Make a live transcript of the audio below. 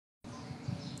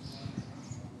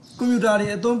ကွန်ပျူတာတွေ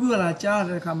အသုံးပြုရတာကြား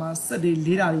တဲ့အခါမှာစက်တွေ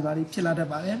လေးတာတွေပါဖြစ်လာတတ်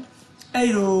ပါတယ်အဲ့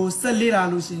လိုစက်လေးတာ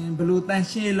လို့ရှိရင်ဘယ်လိုတန်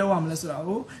ရှင်းလောက်ရမလဲဆိုတာ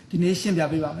ကိုဒီနေ့ရှင်းပြ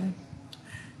ပေးပါမယ်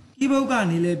keyboard က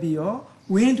နေလဲပြီးတော့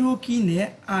window key နဲ့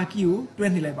r key ကိုတွဲ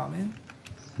နှိပ်လိုက်ပါမယ်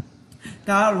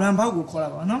ဒါ run box ကိုခေါ်တာ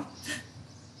ပါနော်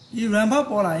ဒီ run box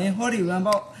ပေါ်လာရင်ဟောဒီ run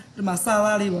box ဒီမှာစာ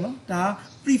သားလေးပေါ့နော်ဒါ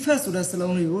prefix ဆိုတဲ့စ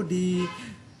လုံးလေးကိုဒီ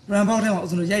run box ထဲမှာအ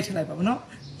စလုံးရိုက်ထည့်လိုက်ပါမယ်နော်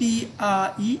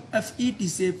prefet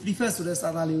ဆို prefix ဆိုတဲ့စာ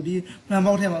သားလေးကိုဒီ run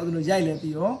box ထဲမှာအစလုံးရိုက်လဲ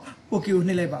ပြီးတော့ ok ကို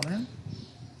နှိပ်လိုက်ပါမယ်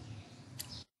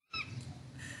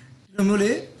ဒီလိုမျိုး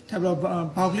လေးထပ်ပြီးတော့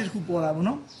box လေးတစ်ခုပေါ်လာပါ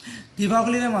နော်ဒီ box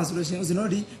လေးထဲမှာဆိုလို့ရှိရင်ကျွန်တော်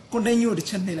ဒီ continue ကိုတစ်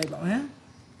ချက်နှိပ်လိုက်ပါမယ်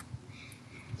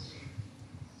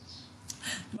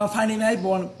ဖိုင်နေလိုက်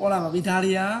ပေါ်လာပါပြီဒါ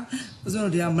တွေကကျွန်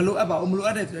တော်ဒီကမလိုအပ်ပါဘူးမလိုအ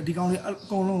ပ်တဲ့ဒီကောင်တွေအ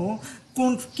ကုန်လုံးကို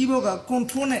keyboard က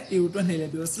control နဲ့ A ကိုတွဲနှိပ်လို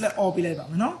က်ပြီးတော့ select all ပေးလိုက်ပါ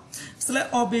မယ်နော် select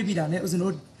all ပေးပြီးတာနဲ့ကျွန်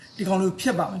တော်ဒီကောင်လေးဖြ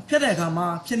တ်ပါမယ်ဖြတ်တဲ့အခါမှာ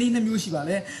ဖြတ်နည်း2မျိုးရှိပါ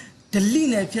လေ delete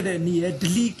နဲ့ဖြတ်တဲ့နည်းရယ်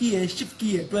delete key ရယ် shift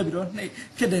key ရယ်တွဲပြီးတော့နှိပ်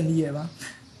ဖြတ်တဲ့နည်းရယ်ပါ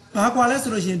ဘာကွာလဲဆို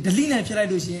လို့ရှိရင် delete နဲ့ဖြတ်လိုက်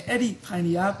လို့ရှိရင်အဲ့ဒီ file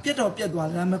တွေကပြတ်တော့ပြတ်သွား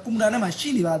တယ်ဒါပေမဲ့ကွန်ပျူတာထဲမှာရှိ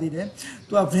နေပါသေးတယ်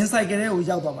သူက bin cycle တွေကို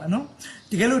ရောက်သွားပါနော်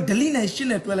တကယ်လို့ delete နဲ့ shift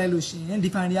နဲ့တွဲလိုက်လို့ရှိရင်ဒီ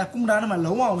file တွေကကွန်ပျူတာထဲမှာ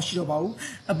လုံးဝမရှိတော့ပါဘူး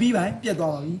အပြီးပိုင်းပြတ်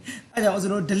သွားပါပြီအဲဒါကြောင့်ကျွ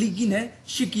န်တော် delete key နဲ့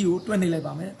shift key ကိုတွဲနေလိုက်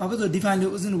ပါမယ်ဘာဖြစ်လို့ဒီ file တွေ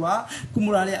ကိုကျွန်တော်ကကွန်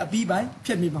ပျူတာထဲအပြီးပိုင်းဖြ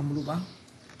တ်မိမှာမလို့ပါ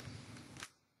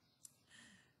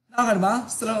နောက်ကဒီမှာ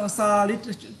စာလေး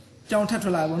ကြောင်းထပ်ထွ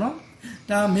က်လာပါတော့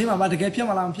ဒါမေးမှာပါတကယ်ဖြတ်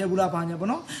မလားမဖြတ်ဘူးလားဘာညာပေါ့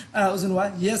နော်အဲဒါကျွန်တော်က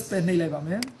yes ပဲနှိပ်လိုက်ပါမ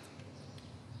ယ်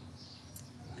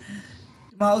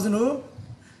ဒီမှာကျွန်တော်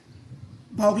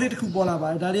ဘောက်ကလေးတစ်ခုပေါ်လာပါ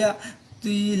တယ်ဒါတွေက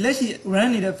ဒီလက်ရှိ run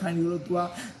နေတဲ့ file တွေကိုသူက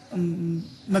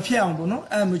မဖြတ်အောင်ပေါ့နော်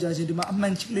အဲ့မျိုးကြချင်းဒီမှာအမှ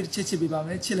န်ချစ်လေးတစ်ချက်ချစ်ပေးပါမ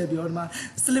ယ်ချစ်လိုက်ပြီးတော့ဒီမှာ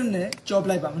slip နဲ့ job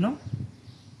လိုက်ပါမယ်နော်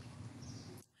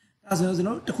ဒါဆိုရင်ကျွန်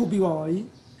တော်တစ်ခုပြီးပါပါပြီ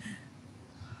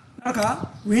နောက်က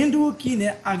window key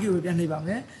နဲ့ r key ကိုပြန်နှိပ်ပါမ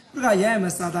ယ်ဒီကရိုက်ရမ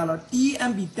ယ်စာသားတော့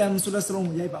temp ဆိုတဲ့စလုံး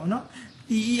ကိုရိုက်ပါအောင်နော်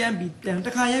temp တ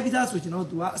ခါရိုက်ပြီးသားဆိုကျွန်တော်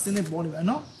တို့ကအစင်းနဲ့ပေါ်နေပါ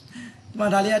နော်ဒီမှာ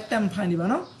ဒါလေးက temp file နေပါ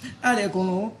နော်အဲ့ဒါအကုန်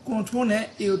လုံး control နဲ့ a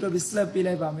ကိုတွဲပြီး select ပေး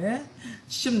လိုက်ပါမယ်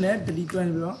shift နဲ့ delete တွဲ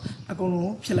ပြီးတော့အကုန်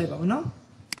လုံးဖြတ်လိုက်ပါမယ်နော်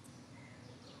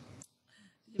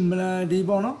ဒီ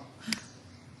ပေါ့နော်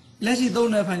လက်ရှိ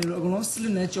သုံးတဲ့ file တွေအကုန်လုံး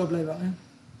select နဲ့ job လိုက်ပါမယ်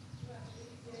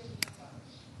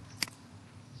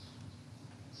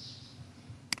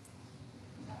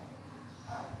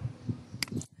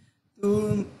သူ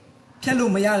ဖြတ်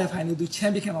လို့မရတဲ့ file တွေသူချ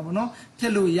မ်းပြခဲ့မှာပေါ့နော်ဖြ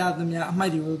တ်လို့ရသမျှအမှို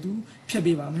က်တွေကိုသူဖြတ်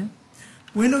ပေးပါမယ်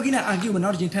window key နဲ့ r key ကိုနော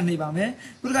က်တစ်ချိန်ထပ်နှိပ်ပါမယ်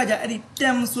ခုတစ်ခါကျအဲ့ဒီ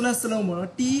temp ဆိုတဲ့စလုံးပေါ့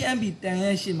နော် temp တန်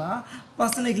ရဲ့ရှေ့မှာ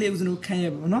percentage လေးကိုကျွန်တော်ခန့်ရ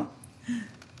ပါပေါ့နော်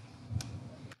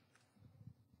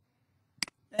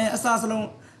အစစလုံး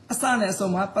အစနဲ့အ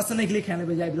ဆုံးမှာ percentage လေးခန့်လိုက်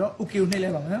ပဲရိုက်ပြီးတော့ okay ကိုနှိပ်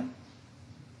လိုက်ပါမယ်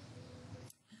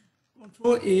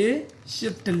control a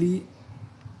shift delete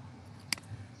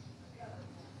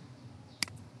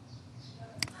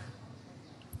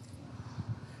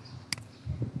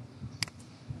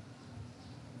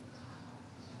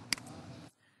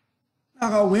အ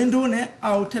ခါ window နဲ့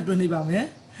out ထပ်တွဲနေပါမယ်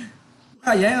အ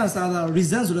ခါရိုင်းအောင်စားတာ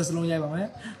reason ဆိုတဲ့စလုံးရိုက်ပါမယ်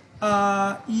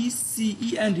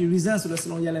recent reason ဆိုတဲ့စ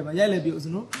လုံးရိုက်လိုက်ပါရိုက်လိုက်ပြီးဦးဇ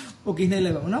င်းတို့ okay နှိပ်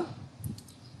လိုက်ပါမယ်နော်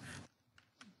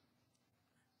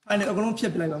file အကုန်လုံးဖြ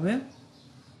တ်ပြလိုက်ပါမယ်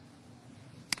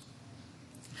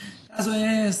အဲဆိုရ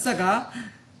င်စက်က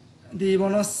ဒီဘော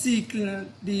နော် C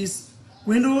ဒီ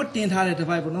window တင်ထားတဲ့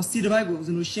device ပေါ့နော် C device ကိုဦးဇ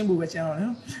င်းတို့ရှင်းဖို့ပဲကျန်တော့တယ်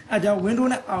နော်အဲကြောင့် window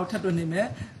နဲ့ out ထပ်တွဲနေမယ်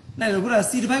နိုင်လို့ခုနက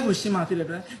C device ကိုရှင်းမှဖြစ်တဲ့အ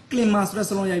တွက် cleaner ဆိုတဲ့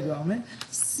စလုံးရိုက်ပြအောင်မယ်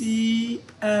C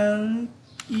N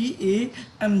E A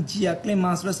M G က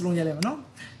cleaner ဆိုတဲ့စလုံးရိုက်လိုက်ပါနော်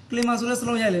cleaner ဆိုတဲ့စ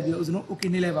လုံးရိုက်လိုက်ပြီးဦးဇင်းတို့ okay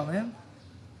နှိပ်လိုက်ပါမယ်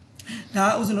ဒါ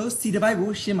ဦးဇင်းတို့ C device ကို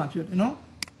ရှင်းမှဖြစ်တယ်နော်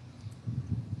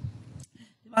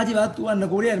ဒီမှာကြည့်ပါ तू ကင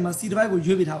ကိုရဲ့ဒီမှာ C device ကို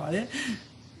ရွေးပေးထားပါတယ်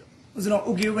ဦးဇင်းတို့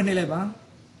okay ကိုပဲနှိပ်လိုက်ပါ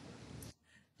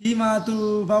ဒီမှာသူ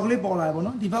ဘောက်ကလေးပေါ်လာတယ်ပေါ့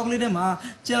နော်ဒီဘောက်ကလေးထဲမှာ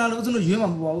ကျန်လာလို့ဦးဇင်းတို့ရွေးမှာ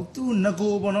မဟုတ်ပါဘူးသူင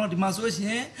ကိုပေါ့နော်ဒီမှာဆိုရှ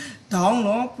င်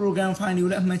download program file တွေကို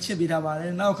လည်းအမှန်ချစ်ပေးထားပါတ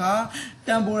ယ်နောက်ခါ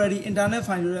temporary internet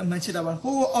file တွေလည်းအမှန်ချစ်ထားပါ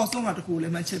ဟိုးအောက်ဆုံးကတခုလ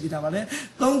ည်းအမှန်ချစ်ပေးထားပါတယ်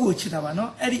သုံးခုချစ်ထားပါနော်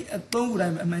အဲ့ဒီသုံးခုတို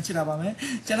င်းပဲအမှန်ချစ်ထားပါမယ်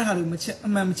ကျန်တဲ့ဟာတွေမချစ်အ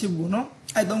မှန်မချစ်ဘူးပေါ့နော်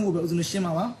အဲ့သုံးခုပဲဦးဇင်းတို့ရှင်း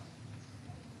ပါပါ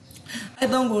အဲ့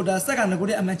သုံးခုဒါစက်ကငကို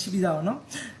တဲ့အမှန်ချစ်ပြီးသားပါနော်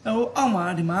ဟိုအောက်မှာ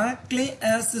ဒီမှာ clean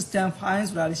as system file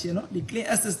ဆိုတာလေးရှိရနော်ဒီ clean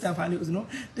as system file လေးဦးဇင်းတို့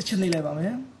တစ်ချက်နှိပ်လိုက်ပါမ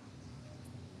ယ်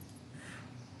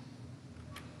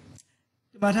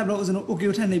ဒီမှာထပ်လို့ဦးဇင်းတို့ okay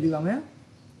ကိုထပ်နှိပ်ပေးပါမယ်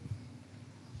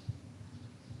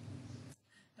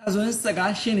ဒါဆိုရင်စက်က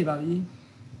ရှင်းနေပါပြီ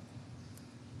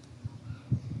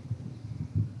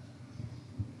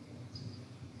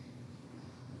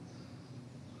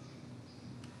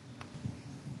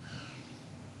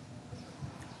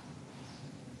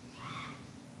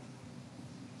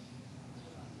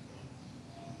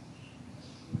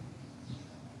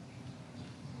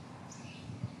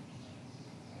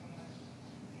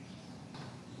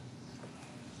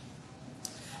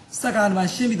စက်ကဒီမှာ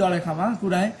ရှင်းပြီးသွားတဲ့အခါမှာကို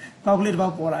ယ်တိုင်ပေါက်ကလေးတစ်ပေါ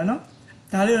က်ပေါ်လာနော်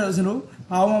ဒါလေးတော့ကျွန်တော်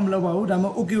ဘာမှမလုပ်ပါဘူးဒါမှမ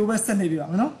ဟုတ် okay ကိုပဲဆက်နေပြပါ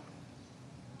မယ်နော်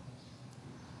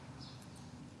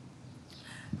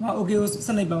မ okay ကိုဆ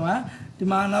က်နေပါမှာဒီ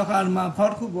မှာနောက်ကဒီမှာ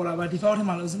default ခုပေါ်လာပါ default ထဲ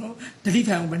မှာလို့ကျွန်တော် delete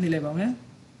file ကိုပဲနှိပ်လိုက်ပါမယ်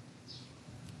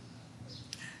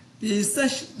ဒီ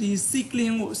search ဒီ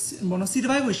cycling ကိုဘောနော် C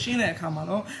device ကိုရှင်းတဲ့အခါမှာ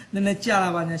တော့နည်းနည်းကြာလာ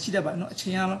ပါညာရှိတတ်ပါနော်အချိ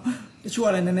န်ကတော့တချို့က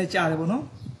လည်းနည်းနည်းကြာတယ်ပေါ့နော်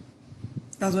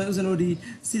ဒါဆိုရင်ဦးဇင်းတို့ဒီ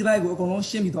C device ကိုအကုန်လုံး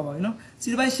ရှင်းပြီးသွားပါပြီနော် C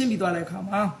device ရှင်းပြီးသွားတဲ့အခါ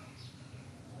မှာ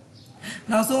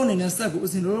နောက်ဆုံးအနေနဲ့ set ကို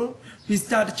ဦးဇင်းတို့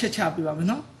restart ချက်ချပေးပါမယ်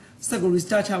နော် set ကို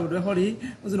restart ချဖို့အတွက်ဟောဒီ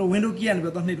ဦးဇင်းတို့ window key ကနေ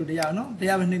ပြီးတော့နှိပ်လို့တရားနော်တ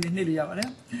ရားပဲနှိပ်လို့ရပါတယ်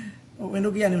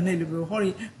window key ကနေနှိပ်လို့ဟောဒီ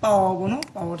power ပေါ့နော်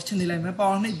power တစ်ချက်နှိပ်လိုက်မယ်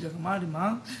power နှိပ်ပြီးတော့ဒီမှာ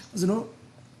ဦးဇင်းတို့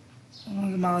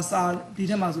ဒီမှာစာဒီ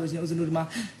ထက်မှာဆိုရင်ဦးဇင်းတို့ဒီမှာ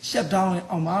shut down ရဲ့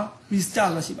အောက်မှာ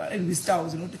restart လို့ရှိပါတယ်အဲ့ဒီ restart ကို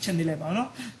ဦးဇင်းတို့တစ်ချက်နှိပ်လိုက်ပါနော်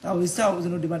ဒါ restart ကိုဦးဇ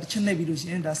င်းတို့ဒီမှာတစ်ချက်နှိပ်ပြီးလို့ရှိ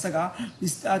ရင်ဒါဆက်က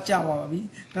restart ကျသွားပါပြီ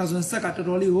ဒါဆိုရင်ဆက်ကတော်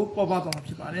တော်လေးကိုပေါ်ပါသွားမှာ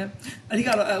ဖြစ်ပါတယ်အဓိက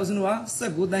တော့ဦးဇင်းတို့ကဆ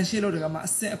က်ကိုတန်ရှင်းလို့တကမှာအ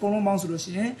စင်အကုန်လုံးပေါင်းဆိုလို့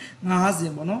ရှိရင်9စ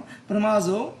င်ပေါ့နော်ပထမ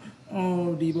ဆုံး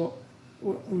ဒီပေါ့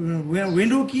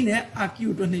window key နဲ့ R key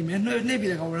ကိုတွက်နှိပ်မယ်နှိပ်ပြီး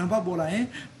တဲ့အခါ ramp up ပေါ်လာရင်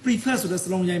prefer ဆိုတဲ့စ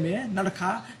လုံးရိုက်မယ်နောက်တစ်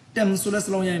ခါtem ဆိုတဲ့စ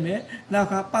လုံးရိုက်မယ်နောက်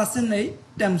က percentage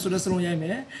tem ဆိုတဲ့စလုံးရိုက်မ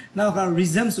ယ်နောက်က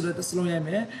resume ဆိုတဲ့စလုံးရိုက်မ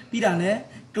ယ်ပြီးတာနဲ့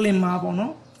climber ပေါ့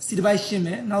နော် C device ရှင်းမ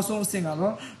ယ်နောက်ဆုံးအဆင့်က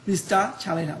တော့ restart ချ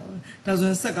လိုက်တာပါပဲဒါဆို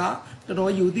ရင်ဆက်ကတော်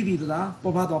တော်ယူတည်တည်သာ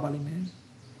ပေါ်ပါသွားပါလိမ့်မယ်